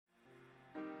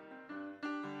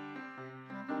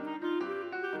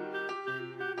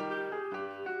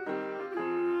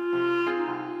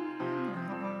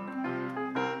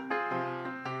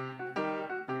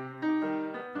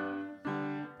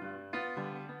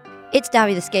It's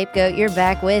Davi the Scapegoat. You're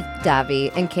back with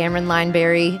Davi and Cameron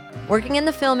Lineberry, working in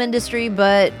the film industry,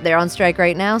 but they're on strike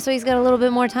right now, so he's got a little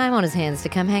bit more time on his hands to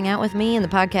come hang out with me in the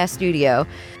podcast studio.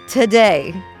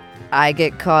 Today, I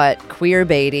get caught queer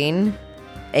baiting,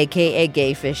 aka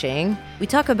gay fishing. We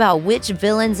talk about which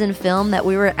villains in film that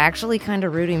we were actually kind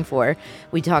of rooting for.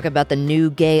 We talk about the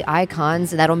new gay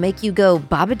icons that'll make you go,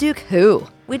 Babadook who?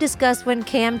 We discuss when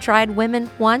Cam tried women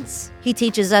once. He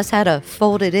teaches us how to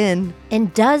fold it in.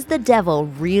 And does the devil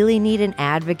really need an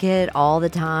advocate all the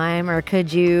time? Or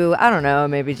could you, I don't know,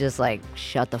 maybe just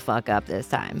shut the fuck up this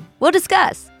time? We'll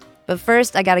discuss. But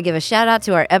first, I gotta give a shout out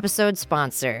to our episode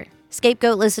sponsor.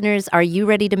 Scapegoat listeners, are you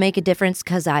ready to make a difference?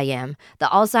 'Cause I am. The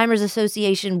Alzheimer's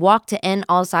Association Walk to End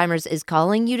Alzheimer's is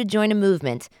calling you to join a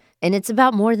movement. And it's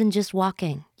about more than just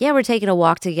walking. Yeah, we're taking a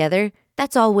walk together.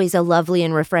 That's always a lovely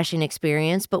and refreshing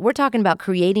experience, but we're talking about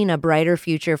creating a brighter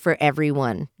future for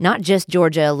everyone, not just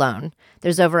Georgia alone.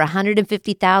 There's over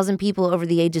 150,000 people over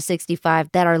the age of 65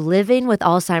 that are living with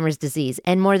Alzheimer's disease,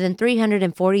 and more than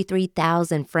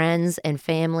 343,000 friends and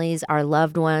families are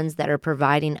loved ones that are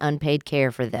providing unpaid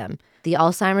care for them. The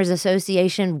Alzheimer's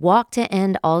Association Walk to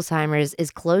End Alzheimer's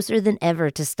is closer than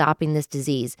ever to stopping this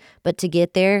disease, but to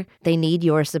get there, they need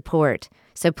your support.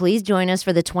 So please join us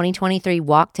for the 2023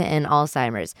 Walk to End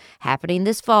Alzheimer's, happening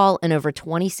this fall in over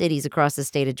 20 cities across the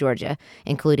state of Georgia,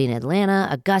 including Atlanta,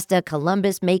 Augusta,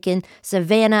 Columbus, Macon,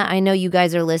 Savannah, I know you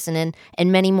guys are listening,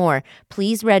 and many more.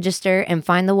 Please register and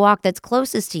find the walk that's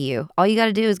closest to you. All you got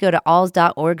to do is go to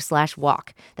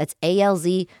alz.org/walk. That's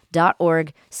alz.org/walk.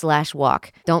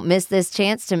 Don't miss this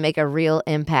chance to make a real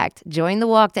impact. Join the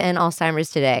Walk to End Alzheimer's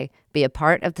today. Be a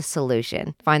part of the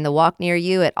solution. Find the walk near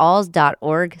you at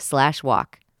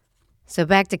alz.org/walk. So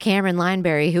back to Cameron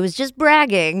Lineberry, who was just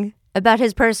bragging about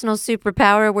his personal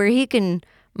superpower where he can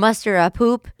muster a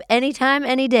poop anytime,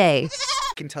 any day.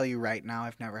 I can tell you right now,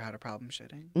 I've never had a problem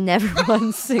shitting. Never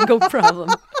one single problem.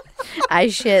 I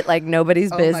shit like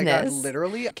nobody's business. Oh my God,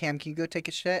 literally. Cam, can you go take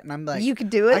a shit? And I'm like, you can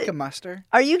do it? I can muster.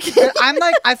 Are you kidding?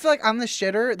 I feel like I'm the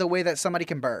shitter the way that somebody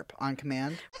can burp on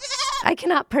command. I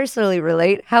cannot personally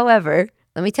relate. However,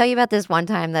 let me tell you about this one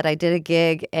time that I did a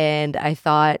gig and I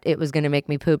thought it was going to make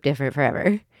me poop different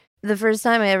forever. The first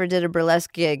time I ever did a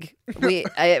burlesque gig,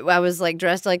 I was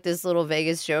dressed like this little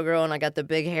Vegas showgirl, and I got the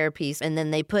big hair piece, and then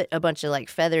they put a bunch of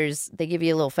feathers. They give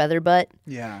you a little feather butt.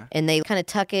 Yeah. And they kind of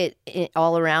tuck it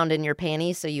all around in your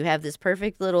panties, so you have this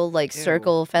perfect little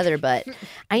circle feather butt.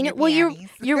 I know. Well, you're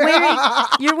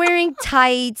wearing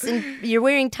tights and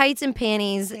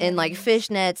panties and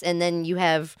fishnets, and then you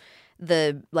have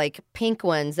the pink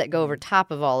ones that go over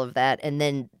top of all of that, and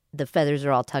then the feathers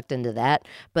are all tucked into that.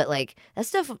 But that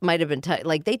stuff might have been tight.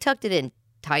 They tucked it in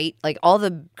tight. All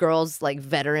the girls,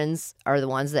 veterans, are the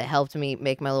ones that helped me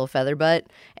make my little feather butt,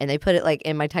 and they put it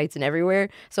in my tights and everywhere.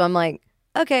 So I'm like,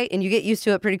 okay, and you get used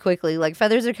to it pretty quickly.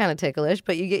 Feathers are kind of ticklish,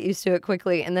 but you get used to it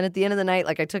quickly. And then at the end of the night,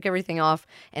 I took everything off,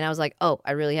 and I was like, oh,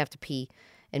 I really have to pee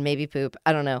and maybe poop.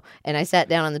 I don't know. And I sat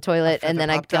down on the toilet, and then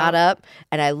I got up,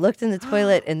 and I looked in the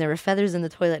toilet, and there were feathers in the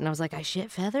toilet, and I was like, I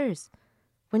shit feathers.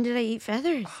 When did I eat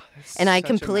feathers? Oh, and I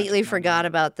completely forgot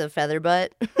about the feather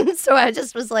butt. So I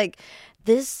just was like,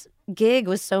 this gig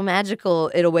was so magical.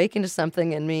 It awakened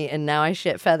something in me, and now I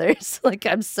shit feathers.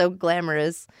 I'm so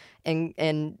glamorous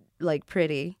and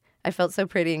pretty. I felt so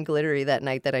pretty and glittery that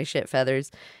night that I shit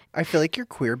feathers. I feel like you're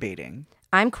queer baiting.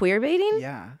 I'm queer baiting?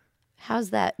 Yeah. How's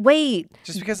that? Wait.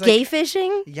 Just because gay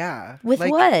fishing? Yeah. With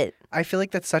what? I feel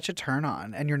like that's such a turn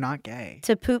on, and you're not gay.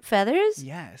 To poop feathers?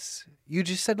 Yes. You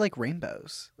just said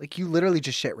rainbows. You literally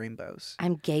just shit rainbows.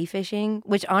 I'm gay fishing,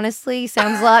 which honestly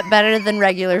sounds a lot better than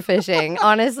regular fishing.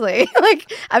 Honestly.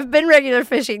 I've been regular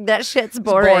fishing. That shit's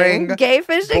boring. Gay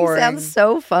fishing sounds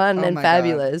so fun and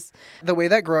fabulous. God. The way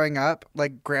that growing up,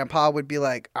 grandpa would be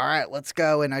like, all right, let's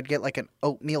go. And I'd get an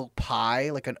oatmeal pie,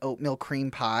 an oatmeal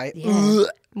cream pie. Yeah.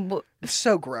 It's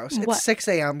so gross. What? It's 6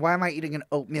 a.m. Why am I eating an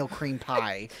oatmeal cream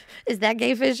pie? Is that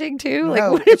gay fishing too?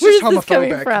 No, it's just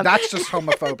homophobic. That's just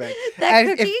homophobic.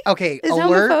 That cookie is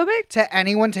alert homophobic? To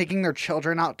anyone taking their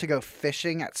children out to go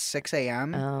fishing at 6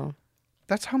 a.m. Oh.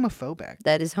 That's homophobic.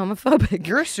 That is homophobic.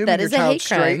 You're assuming your child's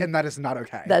straight, and that is not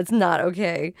okay. That's not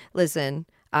okay. Listen,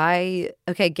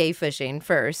 gay fishing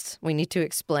first. We need to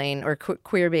explain, or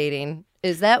queer baiting.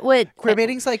 Is that what queer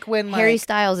baiting's when Harry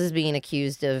Styles is being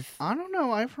accused of? I don't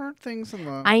know. I've heard things in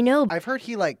the. I know. I've heard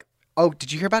he oh,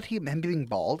 did you hear about him being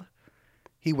bald?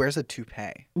 He wears a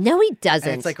toupee. No, he doesn't.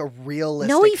 And it's a realistic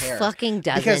No, he hair. fucking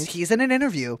doesn't. Because he's in an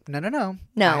interview. No.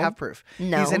 I have proof.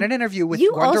 No. He's in an interview with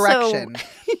One Direction.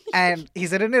 And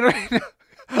he's in an interview.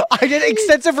 I I did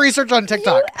extensive research on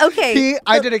TikTok. Okay.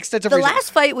 I did extensive The research.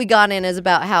 last fight we got in is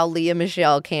about how Leah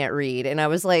Michelle can't read. And I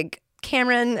was like,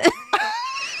 Cameron,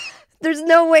 there's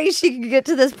no way she could get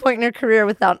to this point in her career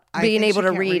without I being think able she to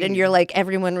can't read. And read. you're like,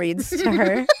 everyone reads to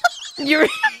her. You're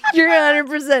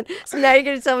 100%. So now you're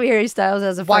going to tell me Harry Styles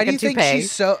has a Why do fucking you think toupee.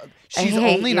 she's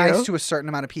hate only you. nice to a certain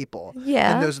amount of people?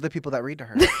 Yeah. And those are the people that read to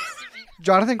her.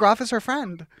 Jonathan Groff is her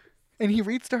friend. And he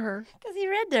reads to her. Because he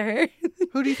read to her.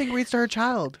 Who do you think reads to her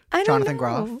child? I don't Jonathan know.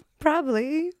 Groff.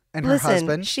 Probably. And her Listen,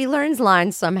 husband. she learns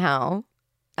lines somehow.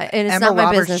 And it's Emma not my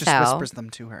Roberts business just how. whispers them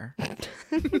to her.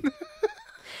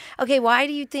 Okay, why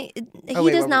do you think he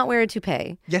wait, does what- not wear a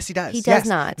toupee? Yes, he does. He does Yes.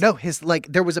 not. No, his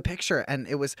there was a picture, and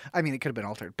it was. I mean, it could have been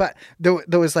altered, but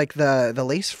there was like the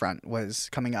lace front was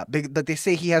coming up. But they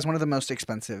say he has one of the most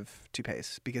expensive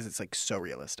toupees because it's like so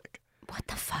realistic. What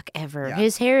the fuck ever? Yeah.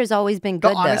 His hair has always been But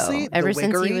good honestly, though. Ever the since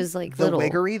he wiggery- was like the little.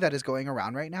 wiggery that is going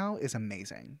around right now is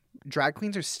amazing. Drag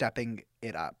queens are stepping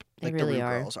it up. They Like really the Rude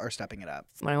are. girls are stepping it up.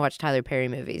 When I watch Tyler Perry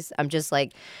movies, I'm just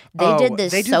like, they Oh, did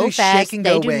this they do so these fast. shake and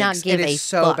They go do not wigs. give It a is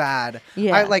so fuck. bad.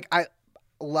 Yeah. I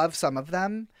love some of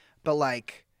them, but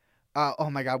like, oh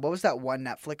my god, what was that one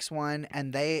Netflix one?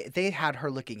 And they had her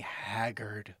looking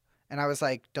haggard, and I was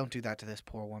like, don't do that to this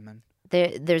poor woman.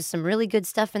 There's some really good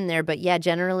stuff in there, but yeah,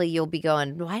 generally you'll be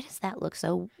going, why does that look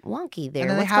so wonky there? And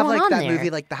then What's they have going like on that there? movie,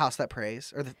 like The House That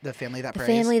Prays, or the Family That The Prays.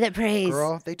 Family That Prays.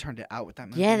 Girl, they turned it out with that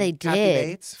movie. Yeah, they Kathy did.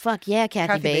 Bates. Fuck yeah,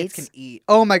 Kathy Bates. can eat.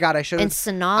 Oh my god, I showed. And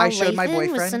Sanaa I showed my Lathan? Was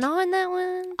boyfriend. Sanaa in that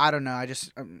one? I don't know. I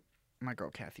just my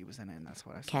girl Kathy was in it, and that's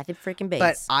what I said. Kathy freaking Bates.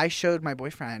 But I showed my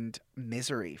boyfriend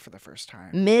Misery for the first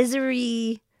time,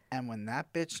 Misery. and when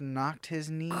that bitch knocked his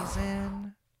knees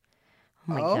in,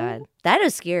 Oh my god, that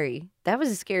is scary. That was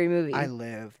a scary movie. I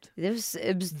lived. It was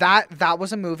That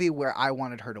was a movie where I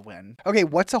wanted her to win. Okay,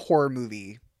 what's a horror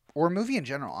movie or a movie in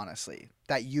general, honestly,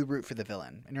 that you root for the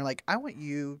villain and you're like, I want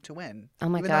you to win. Oh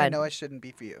my even though I God. know it shouldn't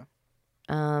be for you.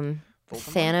 Voldemort?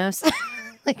 Voldemort?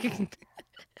 like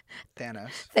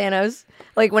Thanos.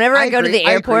 Like whenever I go to agree- the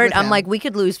I agree airport, with I'm him. like, we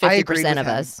could lose I agreed 50% with of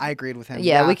him. us. I agreed with him.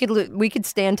 Yeah, we could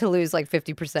stand to lose like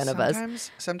 50% of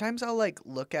us. Sometimes I'll like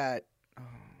look at.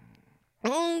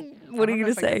 What I are don't you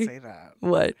know gonna if I can say? say that.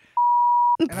 What?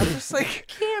 And I'm just like,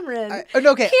 Cameron.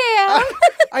 okay. Cam.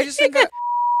 I just think.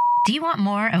 Do you want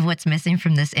more of what's missing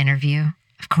from this interview?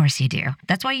 Of course you do.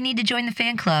 That's why you need to join the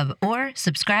fan club or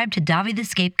subscribe to Davi the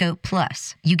Scapegoat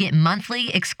Plus. You get monthly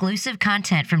exclusive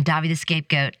content from Davi the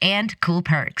Scapegoat and cool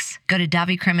perks. Go to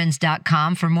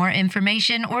DaviCrimmins.com for more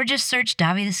information or just search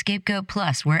Davi the Scapegoat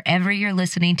Plus wherever you're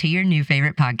listening to your new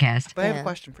favorite podcast. But I have Yeah. a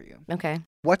question for you. Okay.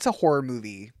 What's a horror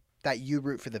movie that you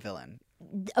root for the villain?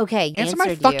 Okay. Answer my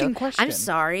answered fucking you. question. I'm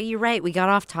sorry. You're right. We got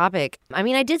off topic. I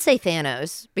mean, I did say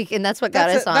Thanos, and that's what got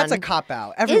us on. That's a cop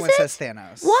out. Everyone it? says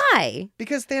Thanos. Why?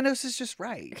 Because Thanos is just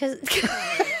right. Because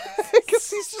Because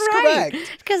he's just right.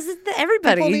 correct. Because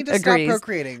everybody People need to stop agrees.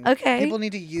 procreating. Okay. People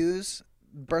need to use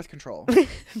birth control.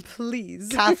 Please.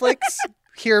 Catholics,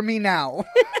 hear me now.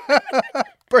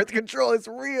 Birth control is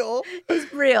real.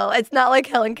 It's real. It's not like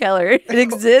Helen Keller. It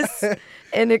exists,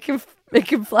 and it can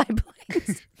fly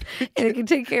planes, and it can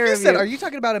take care of Listen, you. are you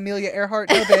talking about Amelia Earhart?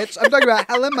 No, bitch. I'm talking about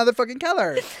Helen motherfucking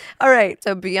Keller. All right.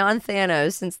 So beyond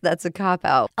Thanos, since that's a cop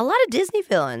out, a lot of Disney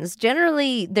villains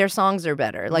generally their songs are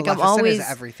better. Like Maleficent I'm always is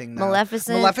everything. Though.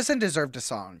 Maleficent. Maleficent deserved a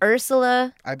song.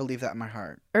 Ursula. I believe that in my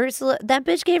heart. That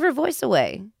bitch gave her voice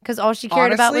away because all she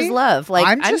cared about was Honestly, love. Like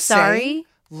I'm I'm just sorry. saying,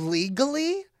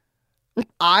 legally,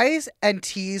 I's and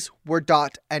T's were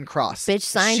dot and cross. Bitch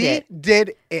signed she it.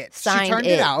 did it. Signed she turned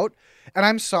it. it out, and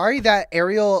I'm sorry that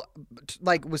Ariel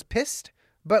like was pissed,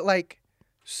 but like,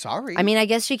 sorry. I mean, I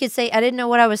guess she could say, I didn't know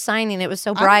what I was signing. It was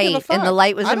so I don't give a bright, and the fuck.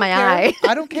 light was I in my don't care. eye.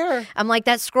 I don't care. I'm like,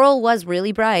 that scroll was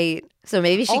really bright, so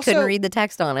maybe she couldn't Also, read the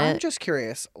text on I'm it. just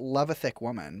curious. Love a thick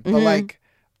woman, but Mhm. like,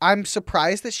 I'm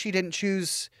surprised that she didn't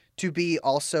choose to be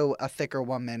also a thicker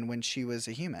woman when she was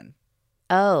a human.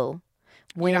 Oh,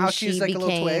 when how she she's like a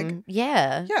became, little twig?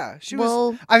 Yeah. Yeah, she was.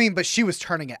 Well, I mean, but she was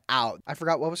turning it out. I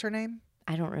forgot what was her name.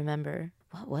 I don't remember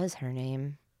what was her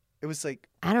name. It was like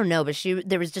I don't know, but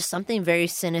there was just something very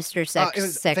sinister, it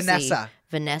was sexy. Vanessa.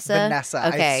 Vanessa. Vanessa.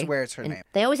 Okay. I swear it's her And name.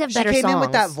 they always have She better came songs. in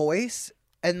with that voice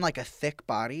and like a thick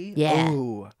body. Yeah.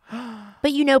 Ooh.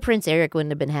 But you know, Prince Eric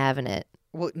wouldn't have been having it.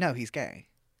 Well, no, he's gay.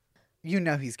 You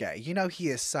know he's gay. You know he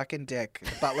is sucking dick,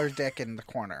 Butler's dick in the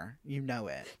corner. You know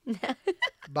it.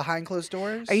 Behind closed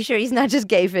doors. Are you sure he's not just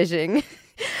gay fishing?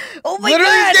 Oh my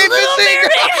Literally, God! he's gay Little fishing. Mary!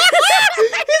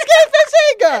 He's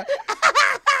gay fishing.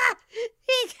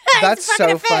 That's fucking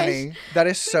so a fish. funny. That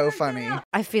is so funny.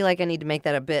 I feel like I need to make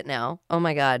that a bit now. Oh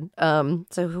my God.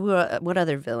 So what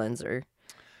other villains are?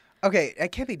 Okay,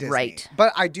 it can't be Disney. Right.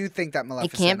 But I do think that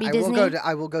Maleficent. can't be I Disney?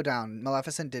 will go down.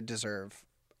 Maleficent did deserve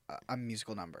a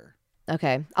musical number.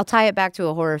 Okay, I'll tie it back to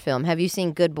a horror film. Have you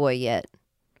seen Good Boy yet?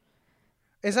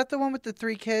 Is that the one with the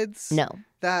 3 kids? No.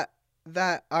 That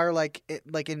are like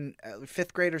in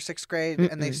 5th grade or 6th grade,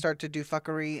 and they start to do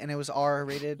fuckery, and it was R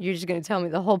rated. You're just gonna tell me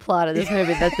the whole plot of this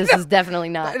movie that this is definitely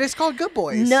not. It is called Good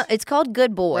Boys. No, it's called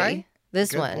Good Boy. Right?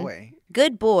 This Good one. Boy.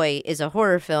 Good Boy is a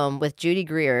horror film with Judy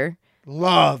Greer.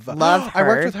 Love Love I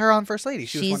worked her. with her on First Lady.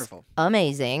 She was She's wonderful.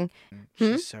 amazing.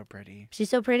 She's so pretty. She's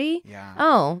so pretty. Yeah.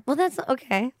 Oh, well, that's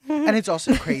okay. And it's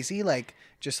also crazy, like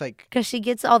just like Because she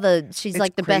gets all she's It's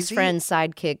like the best crazy. friend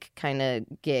sidekick kind of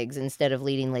gigs instead of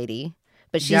leading lady.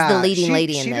 But she's yeah, the leading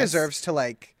lady in she this. deserves to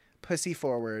like pussy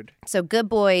forward. So Good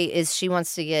Boy is she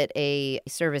wants to get a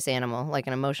service animal, like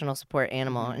an emotional support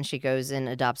animal, and she goes and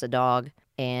adopts a dog,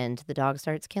 and the dog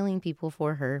starts killing people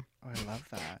for her. Oh, I love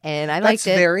that. And I That's liked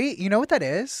it. very. You know what that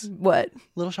is? What?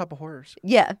 Little Shop of Horrors.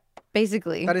 Yeah,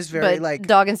 basically. That is very, But like,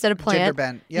 dog instead of Gender plant.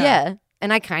 bent. Yeah.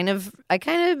 And I kind of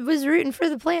was rooting for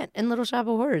the plant in Little Shop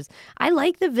of Horrors. I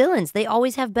like the villains. They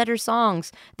always have better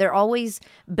songs. They're always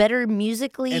better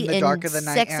musically In the and Dark of the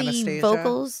Night, sexy Anastasia?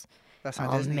 vocals. That's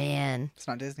not Oh Disney. man, It's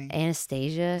not Disney.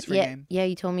 Anastasia. It's free Yeah, game. yeah.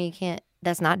 You told me you can't.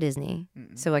 That's not Disney,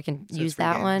 so I can So it's use free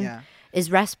that game, one. Yeah. Is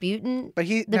Rasputin? But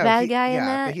The bad guy in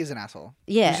that? but he's an asshole.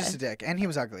 Yeah. He was just a dick, and he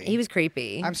was ugly. He was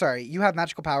creepy. I'm sorry. You have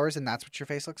magical powers, and that's what your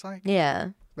face looks like. Yeah.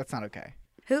 That's not okay.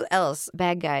 Who else?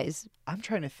 Bad guys. I'm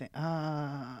trying to think.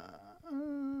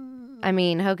 I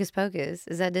mean, Hocus Pocus.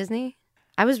 Is that Disney?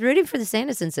 I was rooting for the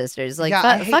Sanderson sisters. Like, Yeah,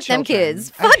 I hate fuck them children.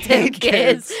 kids. I Fuck them hate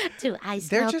kids. kids. Do I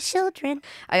They're smell just- children?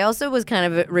 I also was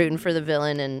kind of rooting for the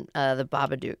villain in the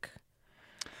Babadook.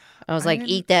 I was like,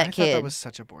 didn't- eat that I kid. thought that was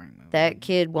such a boring movie. That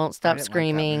kid won't I stop didn't like that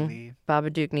screaming. movie.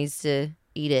 Babadook needs to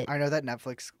eat it. I know that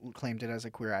Netflix claimed it as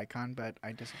a queer icon, but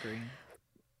I disagree.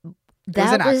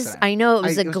 That an was, accident. I know it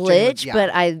was a It was genuine- glitch, yeah.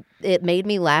 but it made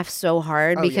me laugh so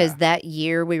hard Oh, because yeah. that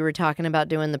year we were talking about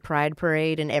doing the Pride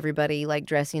Parade and everybody like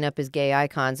dressing up as gay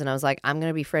icons, and I was like, I'm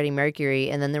gonna be Freddie Mercury,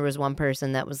 and then there was one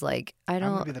person that was like, I I'm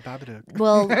gonna don't. be the Babadook.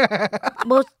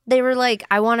 Well, they were like,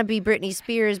 I want to be Britney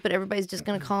Spears, but everybody's just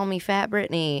gonna call me Fat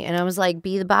Britney, and I was like,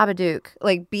 be the Babadook,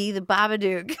 like be the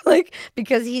Babadook, like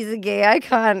because he's a gay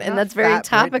icon, and Not that's very Fat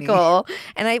Britney. topical.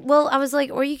 And I was like,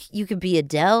 or you could be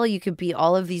Adele, you could be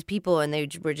all of these people, and they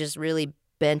were just really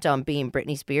bent on being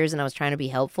Britney Spears, and I was trying to be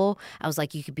helpful. I was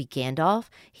like, you could be Gandalf,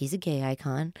 he's a gay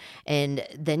icon, and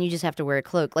then you just have to wear a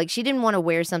cloak. Like she didn't want to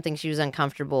wear something she was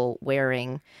uncomfortable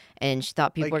wearing, and she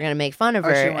thought people Like- were gonna make fun of Oh,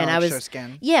 her. she didn't And wanna, I like, was show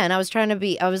skin. yeah, and I was trying to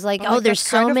be. I was like, But, oh, like, there's that's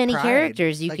so kind of many pride.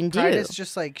 characters you Like, can pride do. is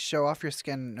just like show off your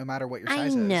skin no matter what your I size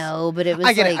is. know, but it was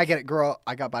I get like it. I get it, girl.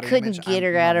 I got body couldn't image. get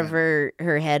I'm her out of moment.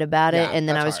 her head about it, Yeah, and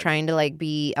then I that's was hard. trying to like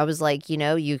be. I was like,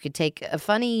 you could take a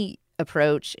funny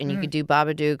approach and you could do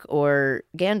Babadook or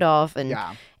Gandalf, and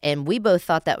Yeah. and we both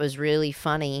thought that was really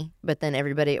funny, but then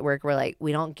everybody at work were like,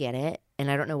 we don't get it,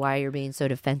 and I don't know why you're being so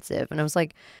defensive, and I was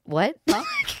like, what?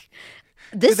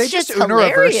 This Did they is just just Uno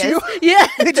reverse hilarious. you? Yeah,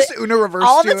 They just Uno reversed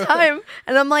all you. the time,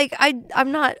 and I'm like,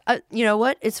 I'm not. You know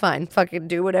what? It's fine. Fucking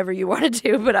do whatever you want to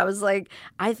do. But I was like,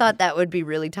 I thought that would be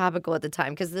really topical at the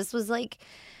time because this was like.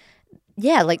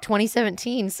 Yeah, like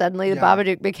 2017, suddenly the Yeah.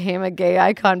 Babadook became a gay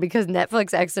icon because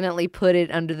Netflix accidentally put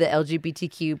it under the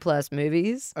LGBTQ plus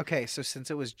movies. Okay, so since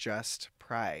it was just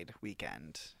Pride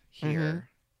weekend Mm-hmm. here,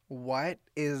 what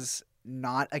is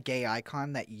not a gay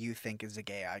icon that you think is a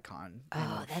gay icon in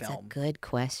Oh, that's film? a good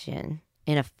question.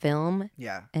 In a film,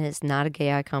 Yeah. and it's not a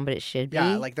gay icon, but it should be.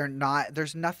 Yeah, like they're not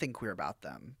there's nothing queer about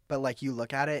them. But like you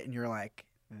look at it and you're like,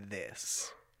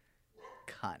 this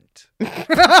cunt.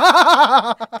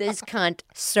 This cunt,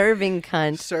 serving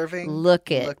cunt. Serving Look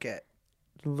it.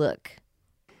 Look.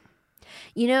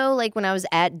 You know, like when I was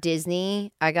at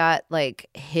Disney, I got like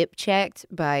hip checked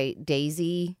by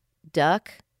Daisy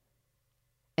Duck.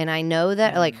 And I know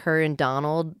that like her and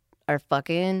Donald are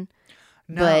fucking,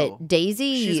 No. but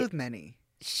Daisy, She's with Minnie.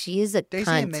 she is a Daisy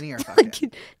cunt. and Minnie are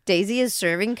fucking. Daisy is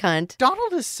serving cunt.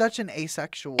 Donald is such an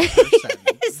asexual person.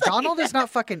 It's like- Donald is not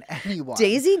fucking anyone.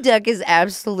 Daisy Duck is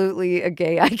absolutely a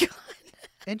gay icon.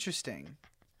 Interesting.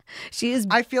 She is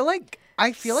I feel like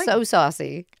so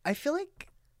saucy. I feel like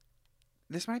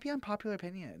this might be unpopular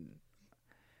opinion.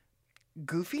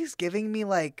 Goofy's giving me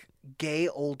like gay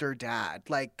older dad,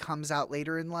 like comes out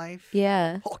later in life.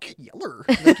 Yeah. Oh, get yeller.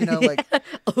 Like, you know, like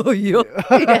Oh,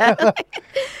 yeah.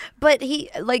 But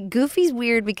Goofy's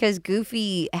weird because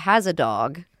Goofy has a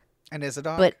dog, and is a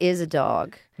dog. but is a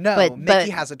dog. no, but-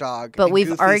 Mickey has a dog. but and we've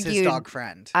Goofy's his argued- dog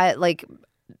friend. I like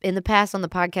in the past on the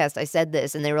podcast I said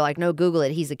this and they were like, no, Google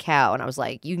it, he's a cow, and I was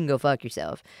like, you can go fuck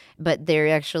yourself. But there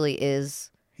actually is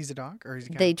He's a dog or he's a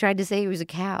cow? They tried to say he was a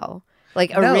cow.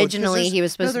 Like, No, 'cause originally there's- he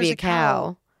was supposed to there's be a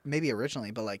cow. Maybe originally,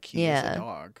 but like he is Yeah. a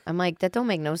dog. I'm like, that don't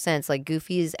make no sense. Like,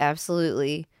 Goofy is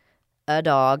absolutely a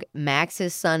dog.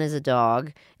 Max's son is a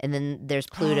dog. And then there's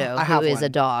Pluto, I who have is a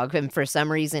one. dog. And for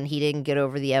some reason, he didn't get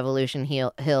over the evolution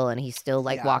hill and he still,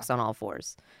 like, Yeah. walks on all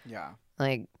fours. Yeah.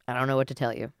 Like, I don't know what to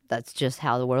tell you. That's just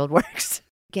how the world works.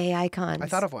 Gay icons. I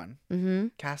thought of one. Mm-hmm.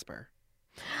 Casper.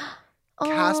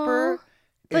 Casper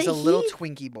is but a little he-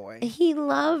 Twinkie boy. He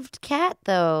loved Cat,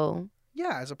 though.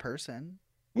 Yeah, as a person.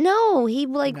 No, he,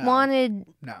 like, No. wanted...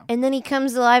 No. And then he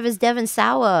comes alive as Devon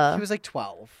Sawa. He was like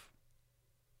 12,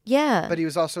 Yeah. but he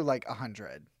was also like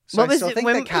 100. So What I was still it think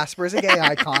when- that Casper is a gay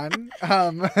icon.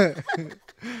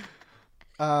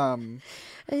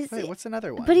 Wait, what's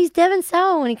another one? But he's Devon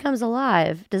Sawa when he comes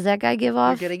alive. Does that guy give You're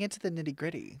off? getting into the nitty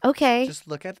gritty. Okay. Just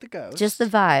look at the ghost. Just the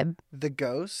vibe. The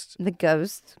ghost The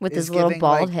ghost with is his little giving,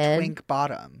 bald like, head. twink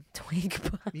bottom. Twink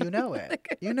bottom. You know it.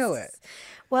 The You know ghost. it.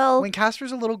 Well, When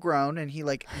Casper's a little grown and he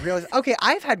like realized, okay,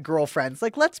 I've had girlfriends.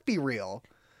 Like, let's be real.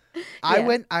 I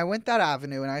Yeah. went that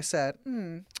avenue and I said,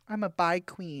 I'm a bi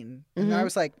queen. And I Mhm.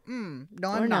 was like, no,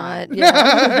 I'm we're not. not.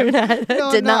 Yeah, we're not. No,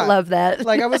 I'm Did not not. love that.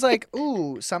 Like, I was like,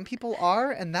 ooh, some people are,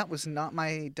 and that was not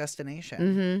my destination.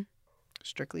 Mm-hmm.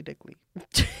 Strictly Dickly.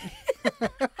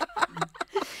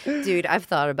 Dude, I've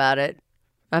thought about it.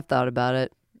 And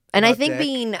I About think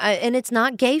dick? and it's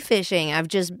not gay fishing. I'm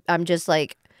just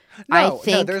like, No, I no,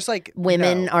 think there's like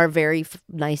women no. are very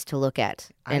nice to look at,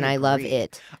 I and I love agree.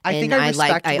 it. I think and I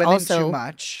respect I women also, too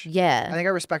much. I Yeah, think I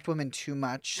respect women too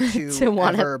much to, To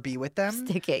wanna ever be with them.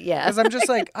 stick it. Yeah, Because I'm just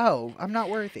like, oh, I'm not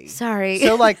worthy. sorry.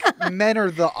 So like, men are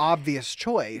the obvious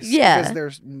choice. Yeah. Because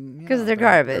there's Because they're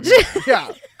garbage. yeah.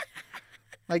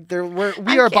 Like we are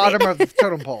kidding. bottom of the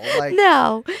totem pole. Like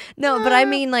no, but I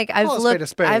mean, like, I've call a spade a looked,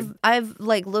 spade. I've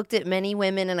like looked at many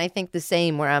women, and I think the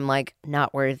same. Where I'm like,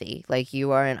 not worthy. Like,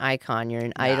 you are an icon. You're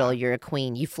an idol. You're a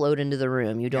queen. You float into the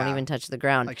room. You don't Yeah. even touch the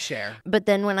ground. like Cher. But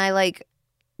then when I like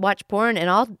watch porn, and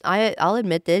I'll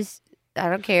admit this, I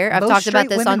don't care. I've Most talked about straight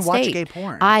this women on watch stage. gay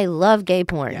porn. I love gay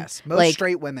porn. Yes, most like,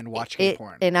 straight women watch gay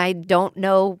porn. and I don't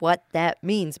know what that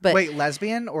means, but Wait,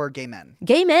 lesbian or gay men?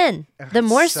 gay men. Ugh, The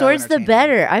more so swords, the entertaining.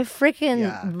 better. I freaking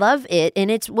Yeah. love it,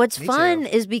 and it's what's Me fun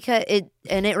too. is because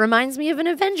it reminds me of an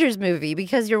Avengers movie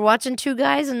because you're watching two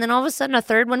guys, and then all of a sudden a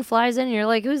third one flies in, and you're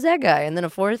like, "Who's that guy?" And then a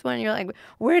fourth one, you're like,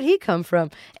 "Where'd he come from?"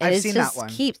 And I've it seen that just one.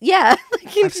 keeps like,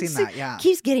 I've seen that, yeah.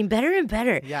 keeps getting better and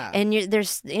better. Yeah. And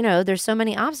there's so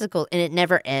many obstacles, and it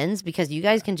never ends because you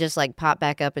guys can just like pop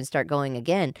back up and start going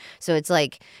again. So it's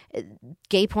like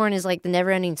gay porn is like the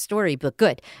never-ending story, but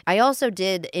good. I also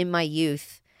did in my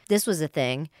youth. This was a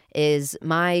thing. Is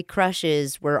my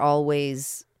crushes were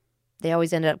always. They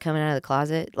always ended up coming out of the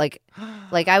closet. Like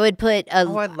I would put a.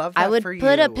 Oh, I love that I would for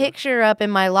put a you. picture up in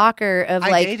my locker of I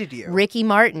like dated you. Ricky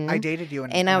Martin. I dated you,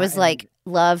 And I was like,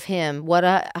 love him. What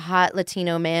a hot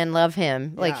Latino man. Love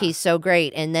him. Like, Yeah. he's so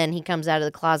great. And then he comes out of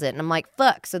the closet. And I'm like,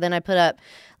 fuck. So then I put up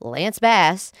Lance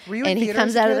Bass. Were you in and he theater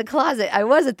comes as a out of the kid? closet. I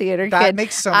was a theater That kid.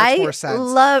 makes so much I more sense.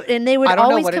 love, and they would I don't know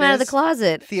always what come it out of the is.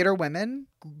 closet. Theater women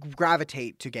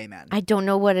gravitate to gay men. I don't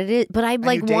know what it is, but I you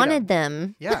like date wanted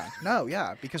them. Yeah, no,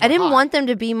 yeah, because I we're didn't hot. want them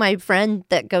to be my friend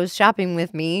that goes shopping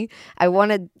with me. I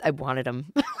wanted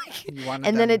them. You wanted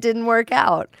And then them. it didn't work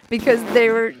out because they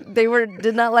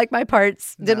did not like my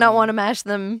parts, did not No. want to mash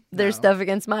their No. stuff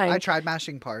against mine. I tried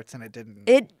mashing parts and it didn't.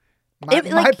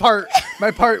 my,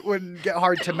 My part wouldn't get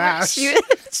hard to mash.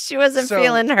 she wasn't So-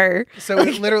 feeling her. So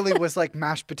it literally was like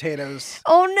mashed potatoes.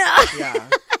 Oh no. Yeah,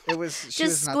 it was. She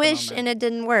Just was not the squish moment. and it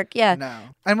didn't work. Yeah. No.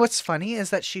 And what's funny is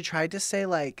that she tried to say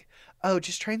like, "Oh,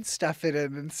 just try and stuff it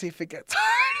in and see if it gets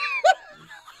hard."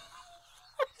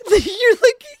 You're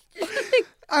like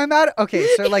I'm at okay.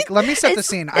 So like, let me set the It's-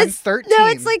 scene. I'm it's- 13. No,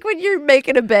 it's like when you're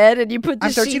making a bed and you put the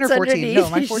I'm 13 sheets or 14. underneath. No,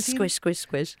 am I You just 14? Squish, squish,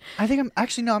 squish. I think I'm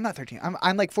actually no, I'm not 13.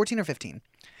 I'm like 14 or 15.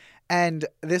 And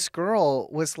this girl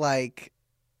was like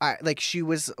she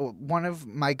was one of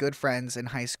my good friends in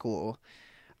high school.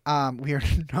 We are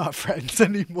not friends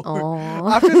anymore.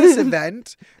 Aw. After this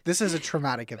event, this is a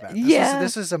traumatic event. Yeah.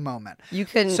 This is a moment. You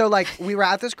couldn't. So like we were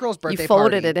at this girl's birthday you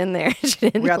folded party. it in there. She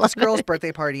didn't We were at this love girl's it.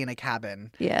 birthday party in a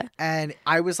cabin. Yeah. And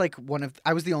I was like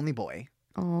I was the only boy.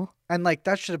 Oh. And like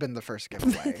that should have been the first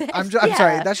giveaway. I'm Yeah.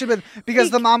 sorry. That should have been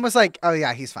because the mom was like, "Oh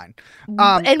yeah, he's fine." And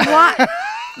why?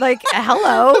 Like,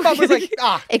 hello. The mom was like,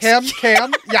 "Ah, him, Excuse-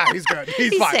 Cam, yeah, he's good.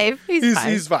 He's fine. safe. He's fine."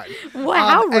 He's fine." Wow,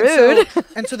 how and rude.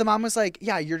 And so the mom was like,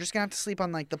 "Yeah, you're just gonna have to sleep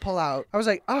on like the pullout." I was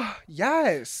like, "Oh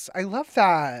yes, I love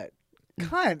that."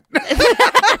 Cunt.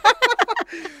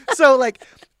 So like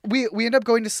we end up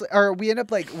going to sleep, or we end up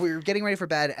like we're getting ready for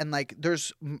bed, and like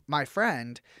there's my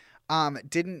friend.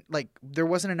 didn't like there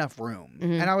wasn't enough room,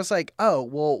 Mhm. and I was like, oh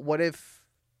well, what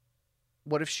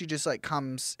if she just like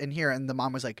comes in here? And the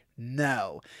mom was like,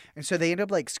 no, and so they ended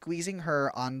up like squeezing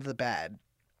her on the bed,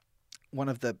 one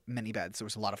of the many beds. There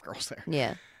was a lot of girls there,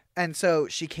 Yeah. and so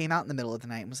she came out in the middle of the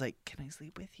night and was like, can I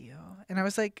sleep with you? And I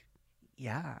was like,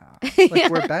 yeah, like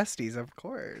we're besties, of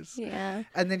course. Yeah.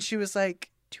 And then she was like,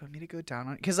 do you want me to go down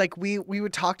on it? Because like we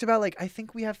would talked about like, I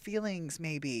think we have feelings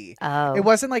maybe. Oh. It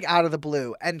wasn't like out of the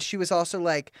blue. And she was also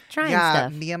like, Trying yeah,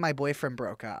 stuff. me and my boyfriend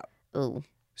broke up. Ooh.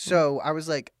 So I was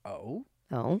like, oh,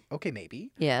 Oh. okay,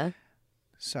 maybe. Yeah.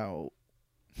 So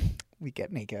we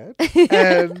get naked.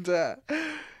 And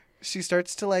she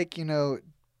starts to like,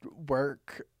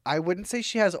 work. I wouldn't say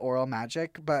she has oral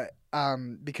magic, but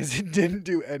because it didn't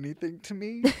do anything to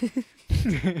me.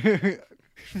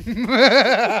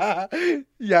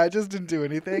 Yeah, it just didn't do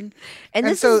anything. And And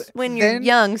this so is when you're then-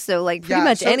 young, so like pretty Yeah,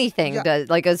 much so- anything yeah. does,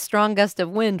 like a strong gust of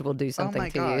wind will do something my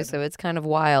to you. God. So it's kind of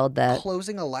wild that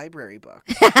Closing a library book.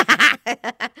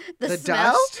 the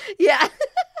smell. dust. Yeah.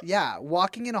 Yeah,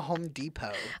 walking in a Home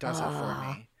Depot does it for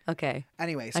Ah. me. Okay.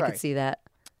 Anyway, I sorry. could see that.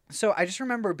 So I just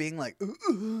remember being like,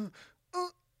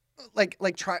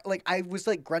 I was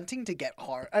like grunting to get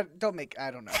hard. I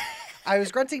don't know. I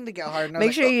was grunting to get hard. And I was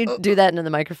Make like, sure you do that into the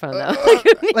microphone though.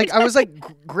 like I was like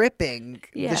gripping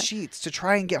Yeah. the sheets to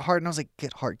try and get hard, and I was like,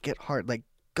 get hard, like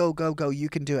go, you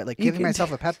can do it, like giving can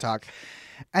myself a pep talk.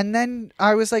 And then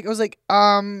I was like,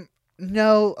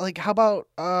 no, like how about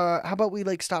we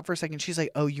like stop for a second? She's like,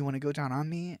 oh, you want to go down on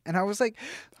me? And I was like,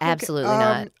 okay, Absolutely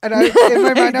not. And in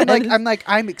my mind,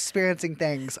 I'm experiencing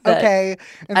things, That- okay.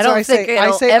 And I so don't think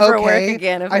it'll ever work okay.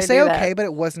 again if I I say do okay, that. but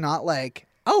it was not like,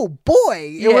 oh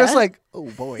boy. It was Yeah. like, oh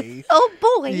boy. Oh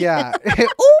boy. Yeah.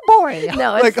 Oh boy.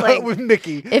 No, it's like- with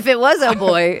Mickey. If it was oh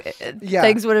boy, Yeah.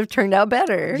 things would have turned out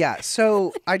better. Yeah.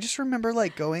 So I just remember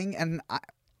like going and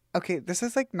okay, this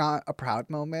is like not a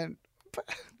proud moment,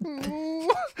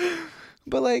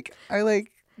 but like I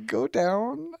like go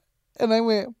down and I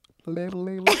went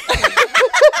little.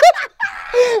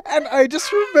 And I just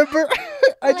remember,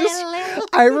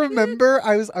 I remember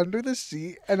I was under the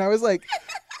sheet and I was like,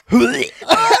 Oh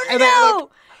and no!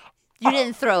 You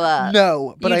didn't throw up.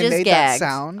 no, but You I just made gagged. that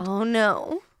sound Oh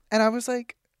no! and I was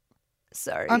like,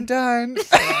 Sorry. I'm done.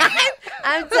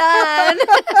 I'm done.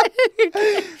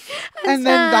 And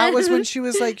then that was when she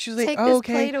was like, Take oh, this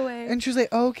okay. plate away. And she was like,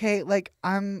 oh, okay, like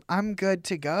I'm good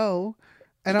to go.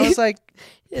 And I was like,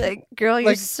 You're like, girl,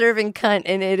 you're like- serving cunt,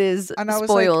 and it is and I was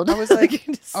spoiled. like,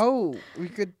 you Just- oh,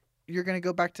 you're gonna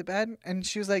go back to bed? And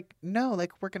she was like, no,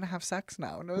 like we're gonna have sex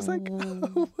now. And I was like,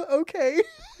 oh, okay.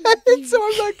 And so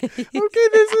I'm like, okay,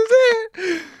 this is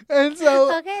it. And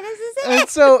so okay, this is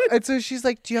it. and so she's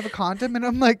like, do you have a condom? And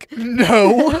I'm like,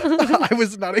 no, I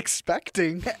was not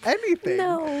expecting anything.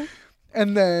 No.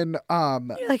 And then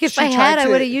You're like, if she I tried had, I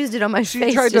to- would have used it on my she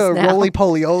face tried just to now.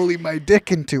 roly-poly-oly my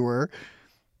dick into her.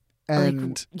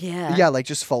 And Yeah. yeah, like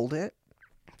just fold it.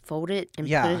 Fold it and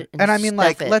Yeah. put it and And I mean,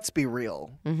 like, stuff it. let's be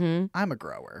real. Mm-hmm. I'm a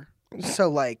grower. So,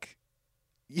 like,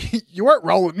 you weren't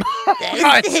rolling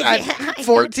much at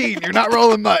 14. You're not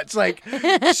rolling much. Like,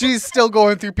 she's still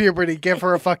going through puberty. Give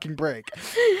her a fucking break.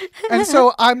 And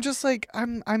so I'm just like,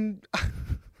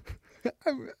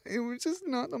 it was just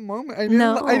not the moment. I didn't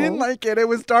No. like it. It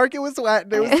was dark. It was wet.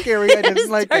 And it was scary. I didn't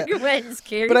like it. Wet and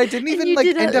scary. But I didn't And even you like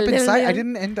did end a up inside. I little-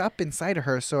 didn't end up inside of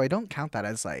her, so I don't count that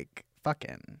as like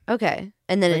fucking. Okay,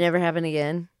 and then it Like- never happened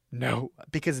again. No,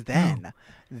 because then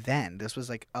this was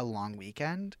like a long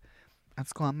weekend at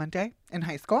school on Monday in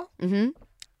high school. Mm-hmm.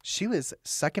 She was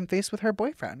sucking face with her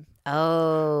boyfriend,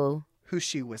 Oh. who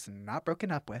she was not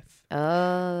broken up with.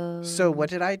 Oh. So what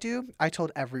did I do? I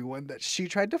told everyone that she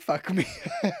tried to fuck me.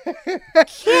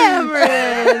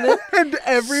 Cameron! And She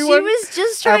everyone, was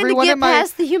just trying to everyone get in my-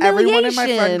 past the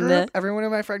humiliation. everyone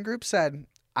in my friend group said,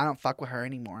 I don't fuck with her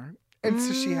anymore. And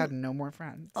so she had no more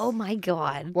friends. Oh my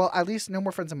god. Well, at least no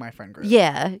more friends in my friend group.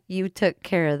 Yeah, you took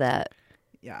care of that.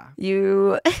 Yeah.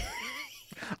 You.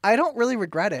 I don't really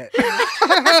regret it.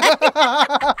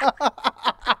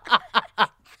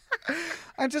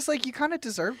 I'm just like, you kind of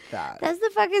deserved that. That's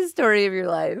the fucking story of your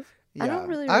life. I don't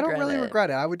really I don't regret really it. regret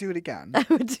it. I would do it again. I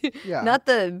would do, Yeah. Not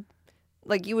the.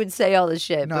 Like you would say all the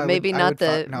shit, No, but I maybe would- I not would the.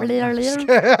 fuck- no, I'm just kidding.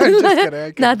 I'm just kidding. I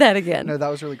couldn't. Not that again. No, that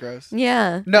was really gross.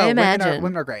 Yeah. No, I imagine.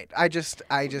 women are great. I just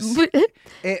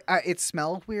it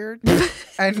smelled weird,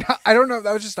 and I don't know if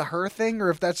that was just a her thing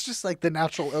or if that's just like the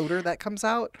natural odor that comes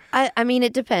out. I mean,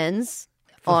 it depends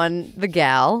on the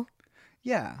gal.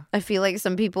 Yeah, I feel like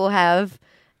some people have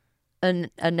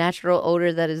a natural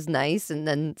odor that is nice, and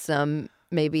then some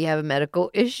maybe have a medical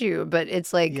issue, but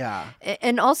it's like, Yeah.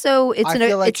 and also I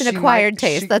feel like it's an she acquired might-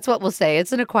 taste. she- That's what we'll say.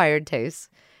 It's an acquired taste.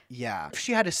 Yeah. If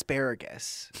she had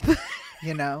asparagus,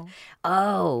 you know?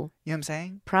 Oh, You know what I'm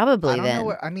saying? probably I don't then.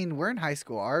 know. I mean, we're in high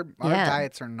school. Our Yeah.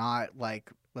 diets are not like,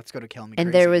 let's go to Kill Me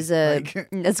And Crazy. there was a Like,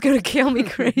 let's go to Kill Me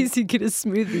Crazy, get a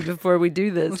smoothie before we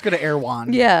do this. let's go to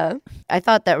Erewhon. Yeah. I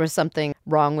thought that was something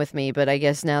wrong with me, but I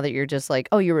guess now that you're just like,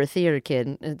 oh, you were a theater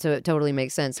kid, and so it totally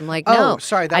makes sense. I'm like, no, Oh,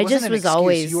 sorry. That I wasn't just an was excuse.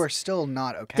 always You are still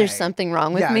not okay. there's something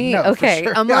wrong with Yeah, me. no, for Okay.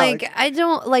 sure. I'm Yeah, like, like- I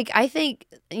don't like, I think,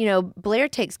 Blair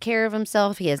takes care of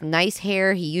himself. He has nice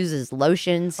hair. He uses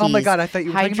lotions. Oh my He's God, I thought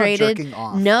you were talking about hydrated. jerking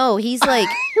off. No, he's like,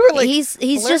 You were like, he's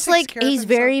Blair just takes like, care of he's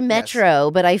very himself? Yes.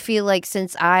 metro, but I feel like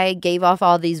since I gave off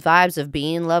all these vibes of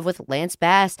being in love with Lance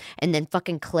Bass and then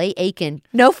fucking Clay Aiken,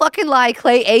 no fucking lie,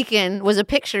 Clay Aiken was a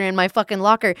picture in my fucking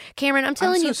locker. Cameron, I'm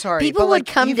telling I'm so you, sorry. people but, would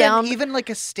like, come even, down. Even like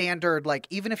a standard, like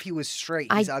even if he was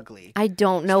straight, he's ugly. I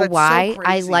don't So know that's so why. I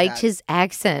crazy liked that- his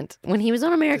accent when he was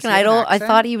on American he have an Idol. I accent?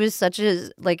 thought he was such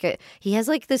he has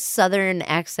like this southern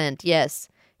accent. Yes,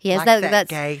 he has Like that's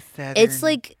gay southern it's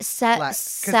like black- 'cause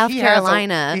South he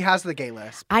Carolina. he has the gay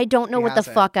lisp. I don't know he what the has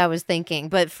it. fuck I was thinking,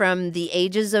 but from the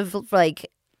ages of like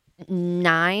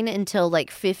 9 until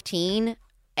like 15,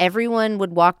 everyone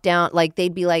would walk down, like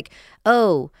they'd be like,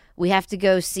 oh, we have to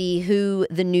go see who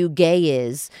the new gay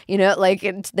is. Like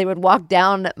they would walk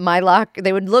down my locker.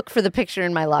 They would look for the picture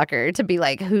in my locker to be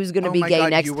like, who's going to Oh be my gay God,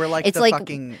 next. you were like it's the like,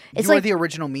 fucking. it's You were like- the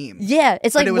original meme. Yeah,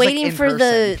 it's But like it was, like, waiting in for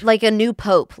person. a new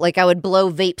pope. Like I would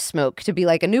blow vape smoke to be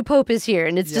like a new pope is here,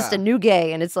 and it's just Yeah. a new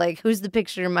gay, and it's like who's the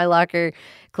picture in my locker?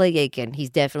 Clay Aiken. He's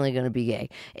definitely going to be gay.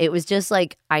 It was just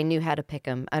like I knew how to pick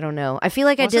him. I don't know. I feel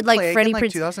like I Wasn't did like Clay Aiken, Freddie like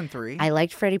Prinze. 2003. I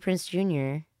liked Freddie Prinze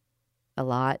Jr. a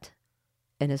lot.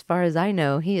 And as far as I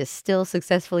know, he is still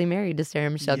successfully married to Sarah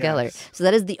Michelle Gellar. Yes. So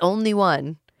that is the only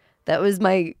one. That was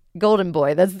my golden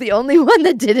boy. That's the only one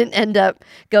that didn't end up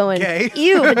going, Gay.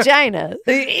 ew, vagina.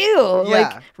 Ew.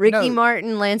 Like Yeah, Ricky no.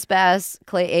 Martin, Lance Bass,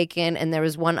 Clay Aiken, and there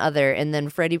was one other. And then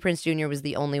Freddie Prinze Jr. was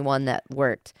the only one that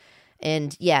worked.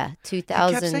 And yeah, I kept saying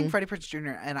 2000. Freddie Prinze Jr.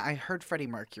 and I heard Freddie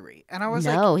Mercury, and I was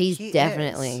like, No, he's he is.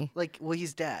 definitely- like, well,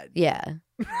 he's dead. Yeah.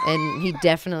 And he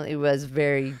definitely was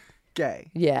very, Gay.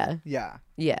 yeah. Yeah.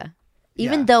 Yeah.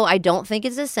 Even Yeah. though I don't think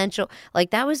it's essential.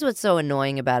 Like, that was what's so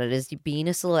annoying about it is being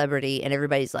a celebrity and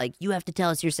everybody's like, you have to tell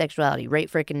us your sexuality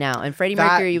right freaking now. And Freddie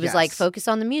That- Mercury was like, yes. focus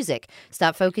on the music.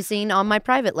 Stop focusing on my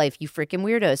private life, you freaking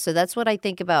weirdos. So that's what I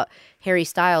think about Harry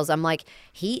Styles. I'm like,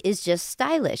 he is just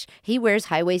stylish. He wears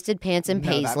high-waisted pants and No,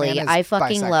 that paisley. man is I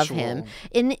fucking love him.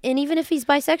 bisexual. And even if he's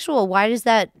bisexual, why does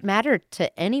that matter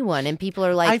to anyone? And people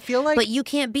are like, I feel like but you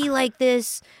can't be like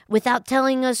this without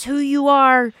telling us who you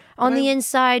are on But the I-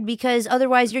 inside because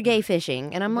otherwise you're gay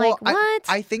fishing. And I'm Well, like, what?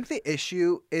 I think the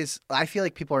issue is, I feel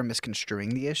like people are misconstruing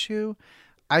the issue.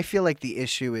 I feel like the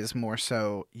issue is more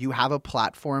so you have a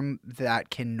platform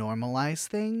that can normalize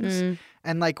things. Mm.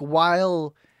 And like,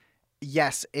 while,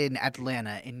 yes, in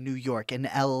Atlanta, in New York, in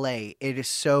LA, it is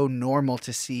so normal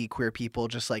to see queer people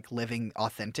just like living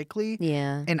authentically.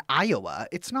 Yeah. In Iowa,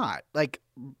 it's not. Like,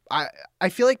 I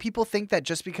feel like people think that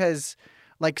just because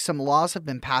like some laws have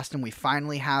been passed and we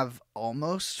finally have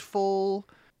almost full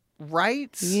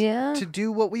rights Yeah. to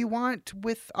do what we want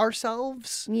with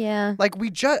ourselves. Yeah. Like we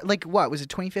just like what was it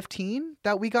 2015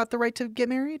 that we got the right to get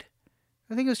married?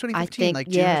 I think it was 2015, think- like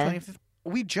June yeah. of 2015.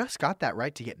 We just got that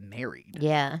right to get married.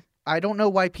 Yeah. I don't know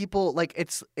why people like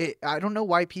I don't know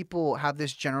why people have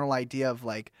this general idea of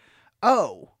like,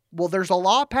 oh, well, there's a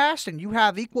law passed and you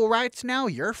have equal rights now.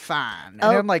 You're fine. And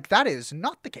Oh. I'm like, that is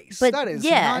not the case. But that is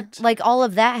yeah, not. like all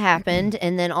of that happened.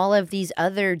 And then all of these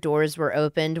other doors were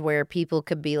opened where people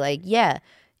could be like, yeah,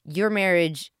 your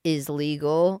marriage is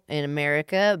legal in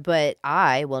America, but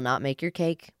I will not make your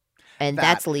cake. And That.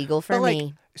 that's legal for But, like,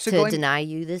 me so to going- deny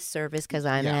you this service because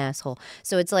I'm an Yeah. asshole.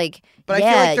 So it's like, But yeah,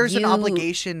 I feel like there's an you-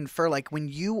 obligation for like when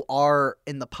you are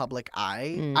in the public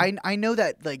eye. Mm. I know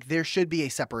that like there should be a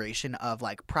separation of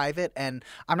like private, and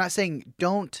I'm not saying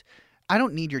I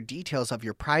don't need your details of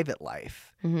your private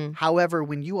life. Mhm. However,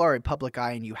 when you are a public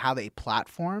eye and you have a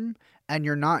platform and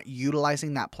you're not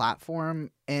utilizing that platform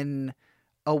in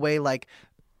a way like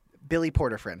Billy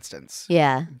Porter, for instance.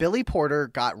 Yeah. Billy Porter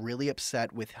got really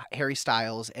upset with Harry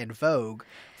Styles and Vogue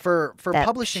for That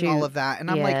publishing all shoot. of that. And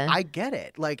I'm like, Yeah. I get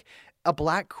it. Like a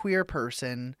black queer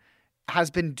person has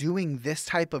been doing this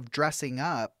type of dressing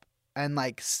up and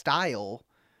like style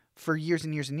for years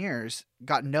and years and years,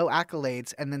 got no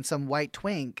accolades, and then some white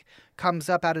twink comes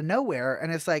up out of nowhere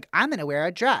and it's like, I'm gonna wear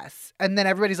a dress. And then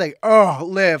everybody's like, oh,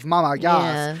 live, mama, yas.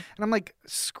 Yeah. And I'm like,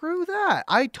 screw that.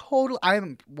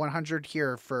 I'm 100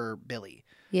 here for Billy.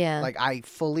 Yeah. Like, I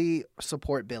fully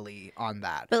support Billy on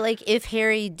that. But like, if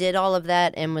Harry did all of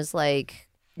that and was like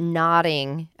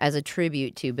nodding as a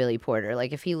tribute to Billy Porter,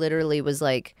 like if he literally was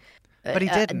like, But he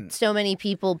didn't. So many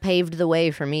people paved the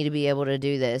way for me to be able to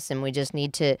do this, and we just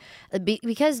need to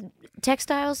because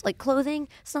textiles, like clothing,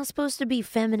 it's not supposed to be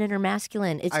feminine or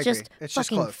masculine. It's I just agree. It's just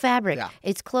fucking clothes. fabric. Yeah.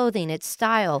 It's clothing. It's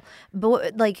style.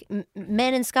 But like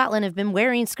men in Scotland have been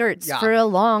wearing skirts Yeah. for a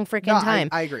long freaking No, time.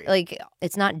 I agree. Like,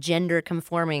 it's not gender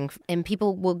conforming, and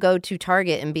people will go to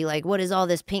Target and be like, "What is all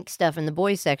this pink stuff in the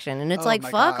boys section?" And it's Oh like,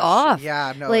 my fuck gosh. off.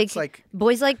 Yeah, no, like, it's like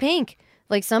boys like pink.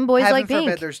 Like some boys heaven like forbid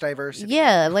pink. there's diversity.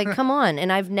 Yeah, like come on.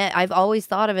 And I've always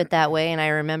thought of it that way. And I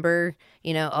remember,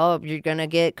 oh, you're gonna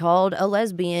get called a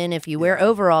lesbian if you wear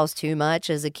overalls too much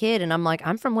as a kid. And I'm like,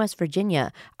 I'm from West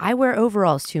Virginia. I wear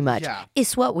overalls too much. Yeah.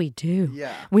 It's what we do.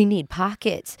 Yeah. We need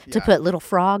pockets to Yeah. put little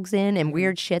frogs in and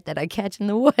weird shit that I catch in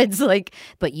the woods. Like,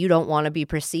 but you don't want to be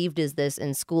perceived as this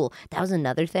in school. That was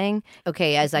another thing.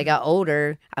 Okay, as I got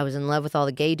older, I was in love with all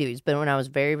the gay dudes. But when I was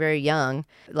very, very young,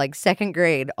 like second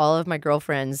grade, all of my girlfriends,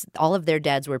 all of their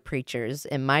dads were preachers,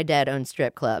 and my dad owned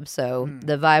strip clubs. So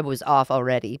the vibe was off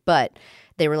already. But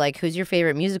they were like, "Who's your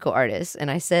favorite musical artist?" And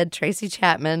I said Tracy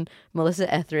Chapman,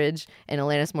 Melissa Etheridge, and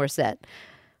Alanis Morissette.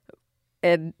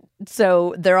 And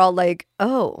so they're all like,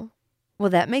 "Oh, well,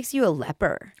 that makes you a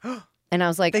leper." And I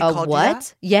was like, They "A called you what?"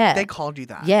 that? Yeah. They called you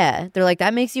that. Yeah. They're like,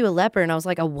 "That makes you a leper." And I was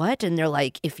like, "A what?" And they're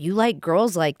like, "If you like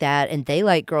girls like that and they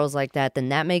like girls like that, then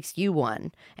that makes you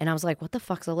one." And I was like, "What the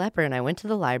fuck's a leper?" And I went to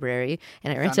the library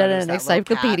and I Found read out out it was an that little cat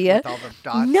encyclopedia. with all the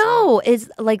dots No, it's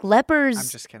like I'm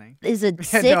lepers just kidding. is a I know.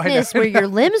 sickness where your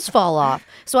limbs fall off.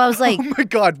 So I was like, Oh my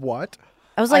God, what?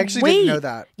 I was I like, actually wait, didn't know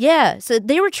that. yeah. So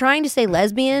they were trying to say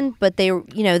lesbian, but they were,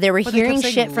 they were But they kept hearing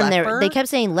saying shit from leper? they kept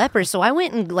saying leper. So I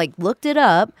went and like looked it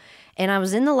up, and I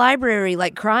was in the library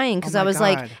like crying because Oh I my was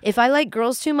like, God. if I like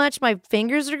girls too much, my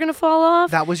fingers are gonna fall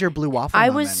off. That was your blue waffle I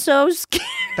moment. was so scared.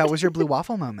 That was your blue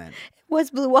waffle moment. What's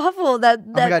blue waffle? That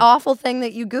my God. awful thing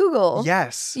that you Google.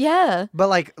 Yes. Yeah.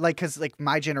 But because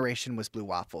my generation was blue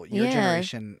waffle. Your Yeah.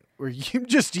 generation, or you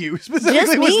specifically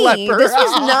Just was me. leper. This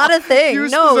was not a thing. You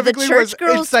No, the specifically church was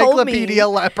girls told me. encyclopedia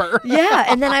leper. Yeah,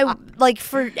 and then I like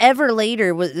forever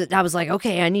later I was like,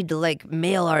 okay, I need to like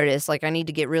male artists, like I need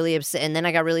to get really upset, and then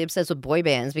I got really obsessed with boy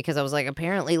bands because I was like,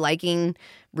 apparently liking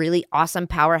really awesome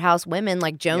powerhouse women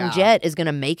like Joan Yeah. Jett is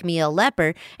gonna make me a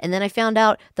leper, and then I found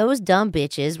out those dumb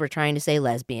bitches were trying to say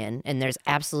lesbian, and there's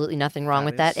absolutely nothing wrong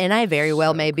That with that, is and I very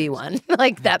well so may be one.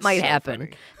 Like that might so happen.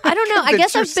 funny. I don't know. I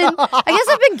Convince guess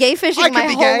I've been gay fishing I could my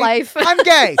be whole gay. life. I'm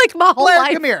gay. Like my whole Blair,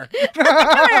 life. come here. Come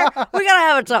here. We gotta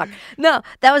have a talk. No,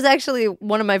 that was actually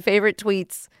one of my favorite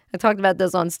tweets. I talked about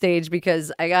this on stage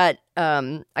because I got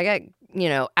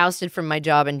ousted from my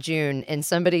job in June, and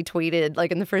somebody tweeted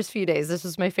like in the first few days. This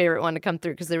was my favorite one to come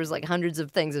through because there was like hundreds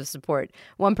of things of support.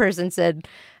 One person said,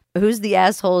 "Who's the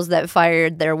assholes that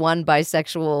fired their one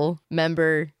bisexual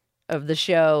member of the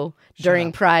show during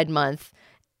up. Pride Month?"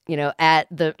 At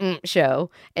the show,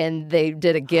 and they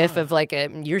did a gif of like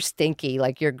you're stinky,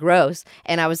 like you're gross.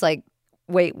 And I was like,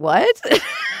 wait, what?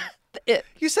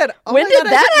 You said, oh When my did God, I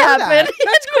that didn't know happen?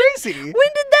 That's crazy. When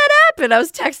did that happen? I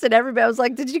was texting everybody. I was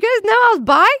like, did you guys know I was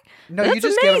bi? No, That's you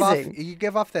just amazing.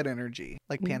 give off that energy,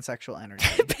 like pansexual energy.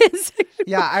 Pansexual.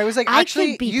 Yeah, I was like, I could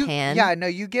actually, be you. pan. Yeah, no,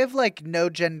 you give like no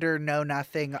gender, no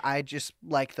nothing. I just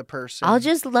like the person. I'll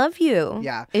just love you.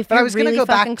 Yeah, If but you're I was really gonna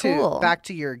go fucking back cool.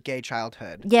 to your gay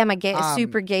childhood. Yeah, my gay, Um,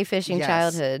 super gay fishing Yes.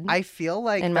 childhood. I feel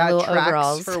like And my that little tracks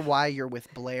overalls. for why you're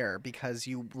with Blair, because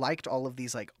you liked all of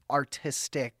these like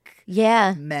artistic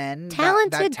yeah. men,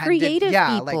 Talented, that tended, creative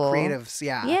yeah, people. like creatives,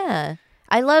 yeah, Yeah.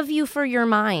 I love you for your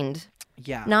mind,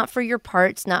 yeah. not for your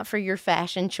parts, not for your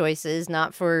fashion choices,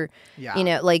 not for,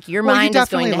 Yeah. like your Well, you mind is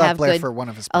definitely going to love have Blair good. for one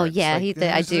of his Oh, parts. yeah, Like, I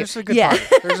there's, do. There's a good Yeah.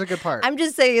 part. There's a good part. I'm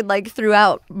just saying, like,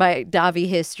 throughout my Davi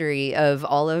history of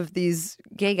all of these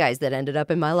gay guys that ended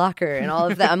up in my locker and all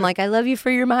of that, I'm like, I love you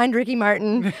for your mind, Ricky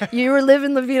Martin. You were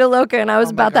living La Vida Loca, and I was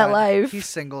Oh my about that God. life. He's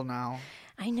single now.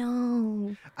 I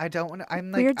know. I don't want to.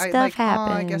 I'm like, Weird I stuff like. Oh,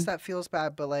 I guess happened. that feels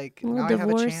bad, but like A little now I have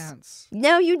a divorce. chance.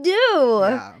 No, you do.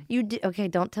 Yeah. You do. Okay,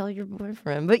 don't tell your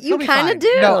boyfriend, but He'll you be kind of fine.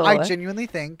 do. No, I genuinely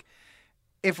think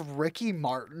if Ricky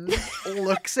Martin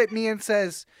looks at me and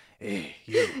says, "Hey,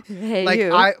 you," Hey, like you.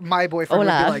 my boyfriend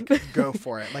Hola. would be like, "Go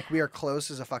for it." Like we are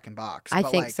close as a fucking box. I But,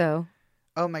 think like, so.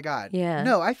 Oh my God. Yeah.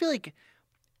 No, I feel like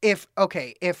if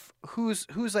who's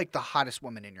like the hottest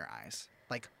woman in your eyes,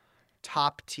 like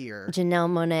top tier. Janelle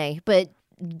Monáe, but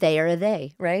they are a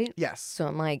they, right? Yes. So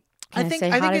I'm like, can I, think say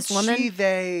I think hottest it's woman? she,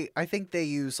 they. I think they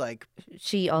use like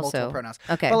She multiple also. pronouns.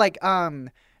 Okay. But like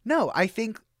no, I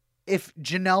think if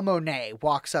Janelle Monáe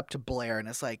walks up to Blair and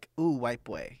is like, "Ooh, white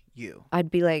boy, you."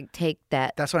 I'd be like, take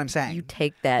that. That's what I'm saying. You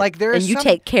take that. Like, there and is you some-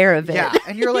 take care of it. Yeah,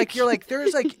 and you're like,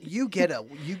 there's like, you get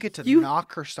to You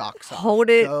knock her socks off. hold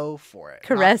it, Go for it.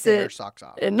 caress Knock their it, socks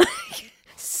off. and like,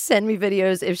 send me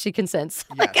videos if she consents.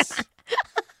 Yes.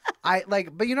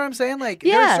 But you know what I'm saying? Like,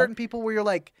 there Yeah. are certain people where you're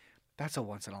like, that's a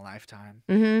once in a lifetime.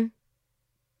 Mm-hmm.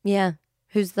 Yeah.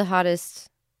 Who's the hottest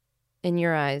in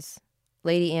your eyes?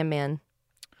 Lady and man.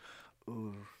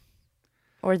 Ooh.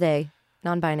 Or they.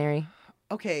 Non-binary.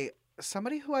 Okay,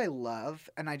 somebody who I love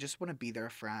and I just want to be their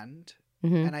friend.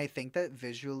 Mm-hmm. And I think that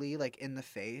visually, like in the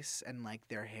face and like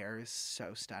their hair is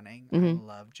so stunning. Mhm. I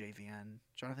love JVN.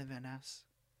 Jonathan Van Ness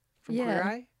from Yeah. Queer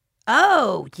Eye.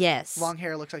 Oh, yes. Long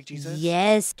hair, looks like Jesus.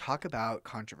 Yes. Talk about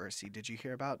controversy. Did you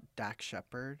hear about Dax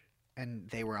Shepard? And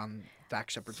they were on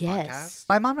Dax Shepard's Yes. podcast.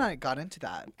 My mom and I got into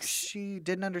that. She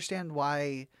didn't understand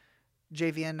why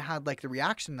JVN had like the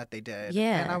reaction that they did.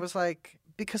 Yeah. And I was like,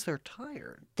 because they're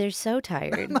tired. They're so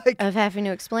tired Like- of having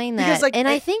to explain Because, that. like, and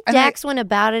I I- think and I- Dax went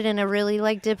about it in a really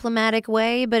like diplomatic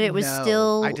way, but it was No,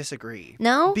 still I disagree.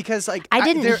 No? Because like I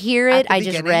didn't there- hear at it. the I just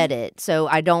beginning- read it. So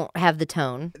I don't have the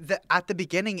tone. At the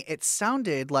beginning it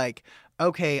sounded like,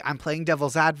 okay, I'm playing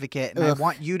devil's advocate and Ugh.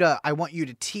 I want you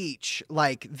to teach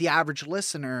like the average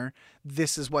listener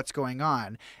this is what's going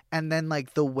on. And then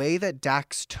like the way that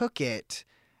Dax took it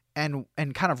and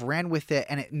kind of ran with it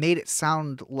and it made it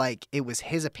sound like it was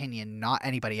his opinion, not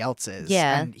anybody else's.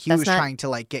 Yeah, And he that's was not- trying to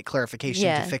like get clarification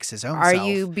Yeah. to fix his own Are self.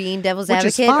 you being devil's Which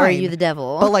is advocate or are fine, you the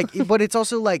devil? but it's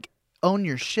also like own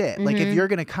your shit. Like if Mhm. you're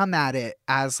gonna come at it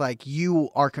as like you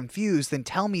are confused, then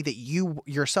tell me that you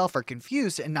yourself are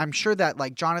confused. And I'm sure that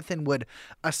like Jonathan would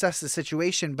assess the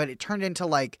situation, but it turned into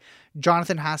like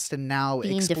Jonathan has to now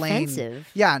being explain. defensive.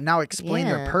 Yeah, now explain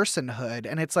their Yeah. personhood,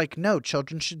 and it's like no,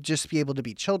 children should just be able to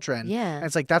be children. Yeah. And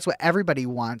it's like that's what everybody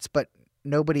wants, but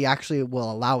nobody actually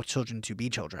will allow children to be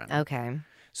children. Okay.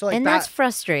 So like And that, that's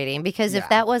frustrating because if Yeah.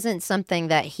 that wasn't something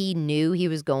that he knew he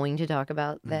was going to talk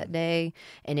about Mm-hmm. that day,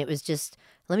 and it was just,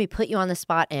 let me put you on the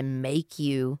spot and make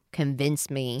you convince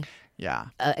me yeah.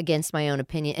 against my own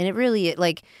opinion. And it really,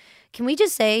 like, can we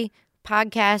just say,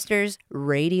 podcasters,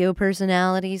 radio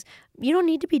personalities, you don't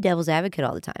need to be devil's advocate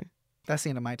all the time. That's the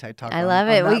end of my TED talk. I on- love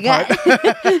on it. We that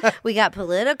part. got we got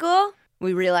political.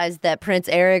 We realized that Prince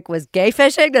Eric was gay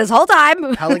fishing this whole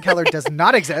time. Helen Keller does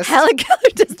not exist. Helen Keller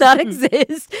does not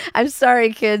exist. I'm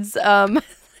sorry, kids.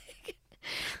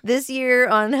 This year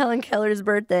on Helen Keller's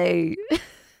birthday,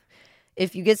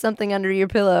 if you get something under your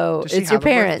pillow, Does she it's your have a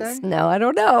parents. birthday? No, I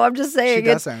don't know. I'm just saying. She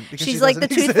it's- doesn't. Because She's she like the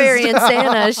doesn't tooth fairy in exist.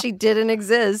 Santa. She didn't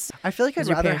exist. I feel like I'd was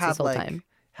your rather parents this have whole like time.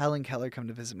 Helen Keller come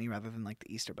to visit me rather than like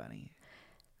the Easter Bunny,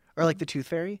 or like the Tooth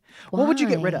Fairy. What would you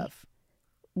get rid Why? of?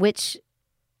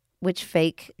 Which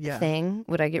fake Yeah. thing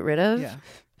would I get rid of? Yeah,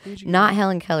 Who would you get Not rid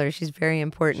Helen Keller. She's very of?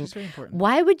 important. She's very important.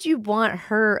 Why would you want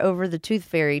her over the Tooth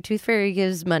Fairy? Tooth Fairy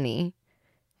gives money.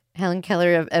 Helen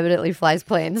Keller evidently flies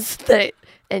planes.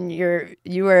 And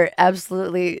you are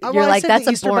absolutely Well, you're I like said that's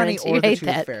the Easter Bunny abhorrent. or You the hate Tooth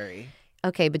that. Fairy.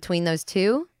 Okay, between those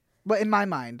two, But in my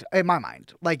mind,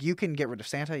 like you can get rid of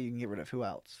Santa. You can get rid of who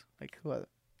else? Like who? Other?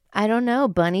 I don't know.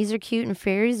 Bunnies are cute and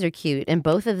fairies are cute, and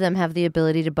both of them have the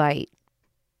ability to bite.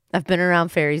 I've been around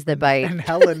fairies that bite. And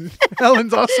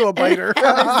Helen's also a biter.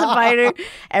 Helen's a biter.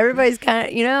 Everybody's kind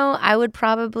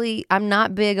of, I'm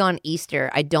not big on Easter.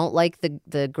 I don't like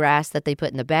the grass that they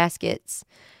put in the baskets.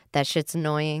 That shit's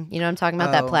annoying. You know what I'm talking about?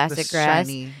 Oh, That the plastic grass.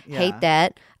 shiny- yeah. Hate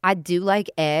that. I do like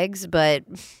eggs, but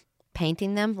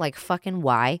painting them, like fucking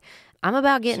why? I'm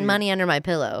about getting So money under my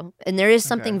pillow. And there is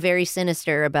something Okay. very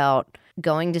sinister about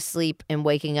going to sleep and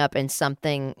waking up and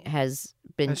something has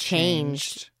been Has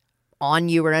changed on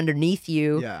you or underneath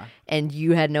you Yeah. and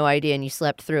you had no idea and you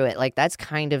slept through it. Like that's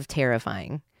kind of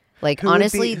terrifying. Like Who would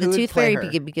honestly, who the would Tooth play Fairy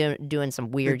her? be doing some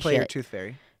Who'd weird play your shit. Tooth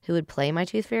Fairy? Who would play my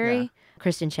Tooth Fairy? Yeah.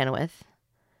 Kristen Chenoweth.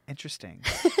 Interesting.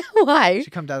 Why?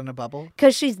 She come down in a bubble.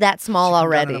 Because she's that small She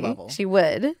come down in a already. bubble. She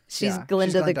would. She's Yeah,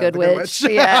 Glinda she's the Glinda Good the Good Witch.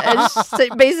 Witch. Yeah. And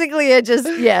so basically,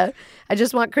 I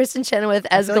just want Kristen Chenoweth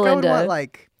as I feel like I would Glinda want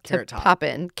like to Carrot Top. pop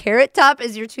in. Carrot Top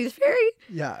is your Tooth Fairy?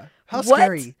 Yeah. How What?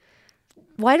 scary.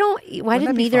 Why Wouldn't did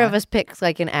that be neither of fun? us pick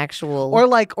like an actual Or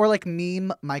like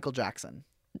meme Michael Jackson.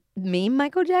 meme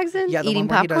Michael Jackson? Yeah, the eating one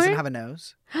where popcorn? he doesn't have a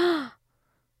nose.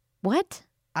 What?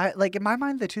 I like in my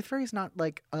mind the Tooth Fairy is not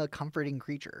like a comforting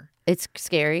creature. It's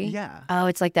scary. Yeah. Oh,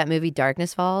 it's like that movie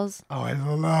Darkness Falls. Oh, I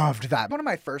loved that. One of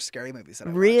my first scary movies that I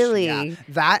watched. Really? Yeah.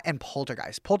 That and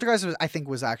Poltergeist. Poltergeist I think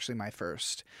was actually my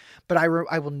first, but I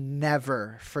will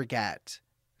never forget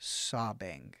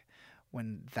sobbing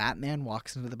when that man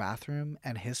walks into the bathroom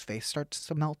and his face starts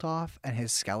to melt off and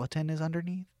his skeleton is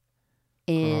underneath.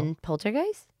 In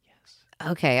Poltergeist?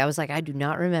 Okay, I was like, I do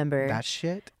not remember. That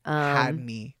shit had Um,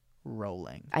 me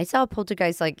rolling. I saw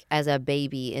Poltergeist like as a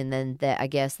baby, and then I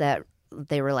guess that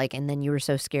they were like, and then you were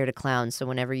so scared of clowns, so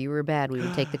whenever you were bad, we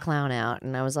would take the clown out.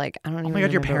 And I was like, I don't even my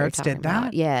God, your remember what you're parents talking did about.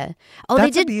 that? Yeah. Oh, That's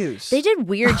they did. abuse. They did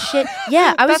weird shit.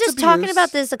 Yeah, I was That's just talking abuse.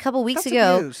 about this a couple weeks That's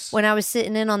ago abuse. when I was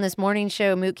sitting in on this morning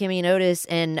show, Moot, Kimmy, and Otis,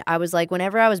 and I was like,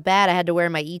 whenever I was bad, I had to wear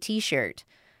my ET shirt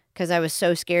because I was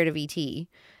so scared of ET.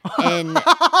 And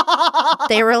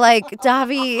they were like,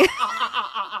 Davi,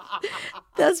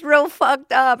 that's real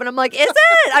fucked up. And I'm like, is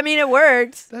it? I mean, it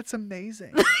worked. That's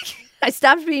amazing. I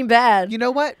stopped being bad. You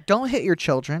know what? Don't hit your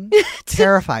children.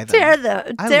 Terrify them. I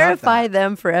love Terrify that.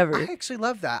 them forever. I actually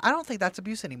love that. I don't think that's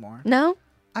abuse anymore. No?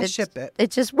 I ship it.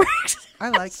 It just works. I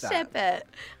like that. Ship it.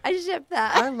 I ship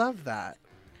that. I love that.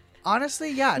 Honestly,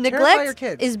 yeah. Terrify Neglect your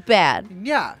kids. is bad.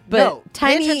 Yeah. but no.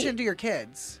 tiny- Pay attention to your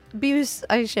kids. Abuse,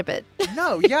 I ship it.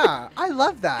 No. Yeah. I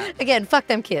love that. Again, fuck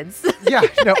them kids. Yeah.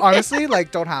 No. Honestly,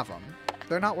 like, don't have them.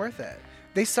 They're not worth it.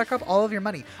 They suck up all of your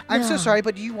money. I'm so No. sorry,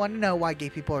 but do you want to know why gay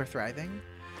people are thriving?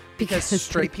 Because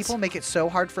straight people make it so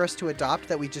hard for us to adopt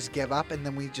that we just give up and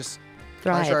then we just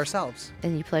pleasure thrive. ourselves.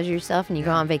 And you pleasure yourself and you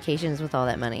go Yeah. on vacations with all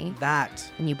that money. That.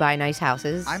 And you buy nice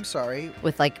houses I'm sorry.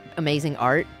 with like amazing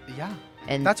art. Yeah.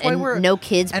 And That's why and we're- no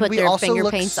kids And put we their also finger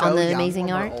look paints so on the young amazing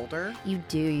when art. we're older. You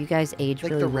do. You guys age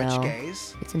Like really the rich well.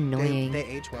 gays. It's annoying. They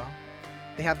age well.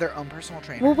 They have their own personal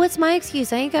trainer. Well, what's my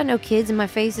excuse? I ain't got no kids and my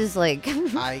face is like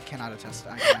I cannot attest.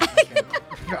 I can't.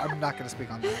 I'm not going to speak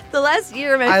on that. the last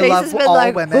year my I face love has been all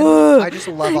like women. "Ugh." I just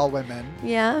love all women.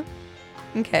 Yeah.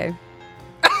 Okay.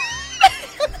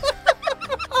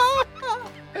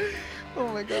 Oh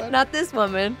my god. Not this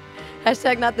woman.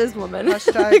 Hashtag not this woman.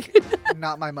 Hashtag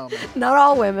not my moment. Not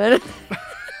all women.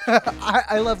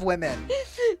 I love women,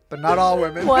 but not all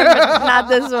women. One, not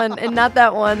this one, and not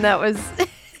that one that was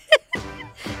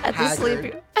at the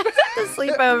Haggard. the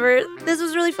sleepover. This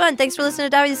was really fun. Thanks for listening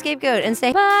to Davi the Scapegoat, and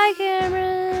say bye,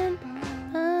 Cameron.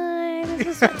 Bye. This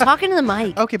is fun. Talking to the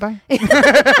mic. Okay, bye. I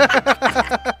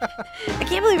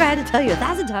can't believe I had to tell you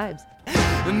 1,000 times.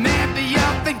 Maybe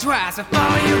you'll think twice before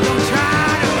you go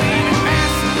try to even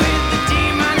mess with the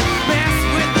demon. Mess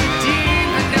with the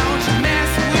demon. Don't you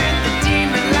mess with the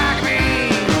demon like me.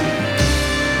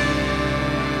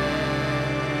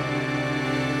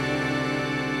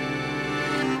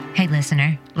 Hey,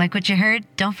 listener, like what you heard?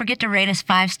 Don't forget to rate us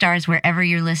 5 stars wherever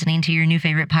you're listening to your new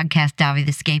favorite podcast, Davi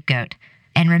the Scapegoat.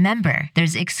 And remember,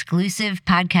 there's exclusive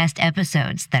podcast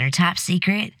episodes that are top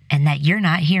secret and that you're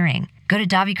not hearing. Go to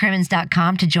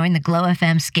DaviCrimmins.com to join the Glow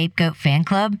FM Scapegoat fan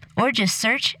club, or just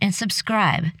search and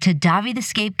subscribe to Davi the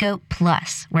Scapegoat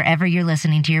Plus wherever you're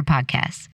listening to your podcasts.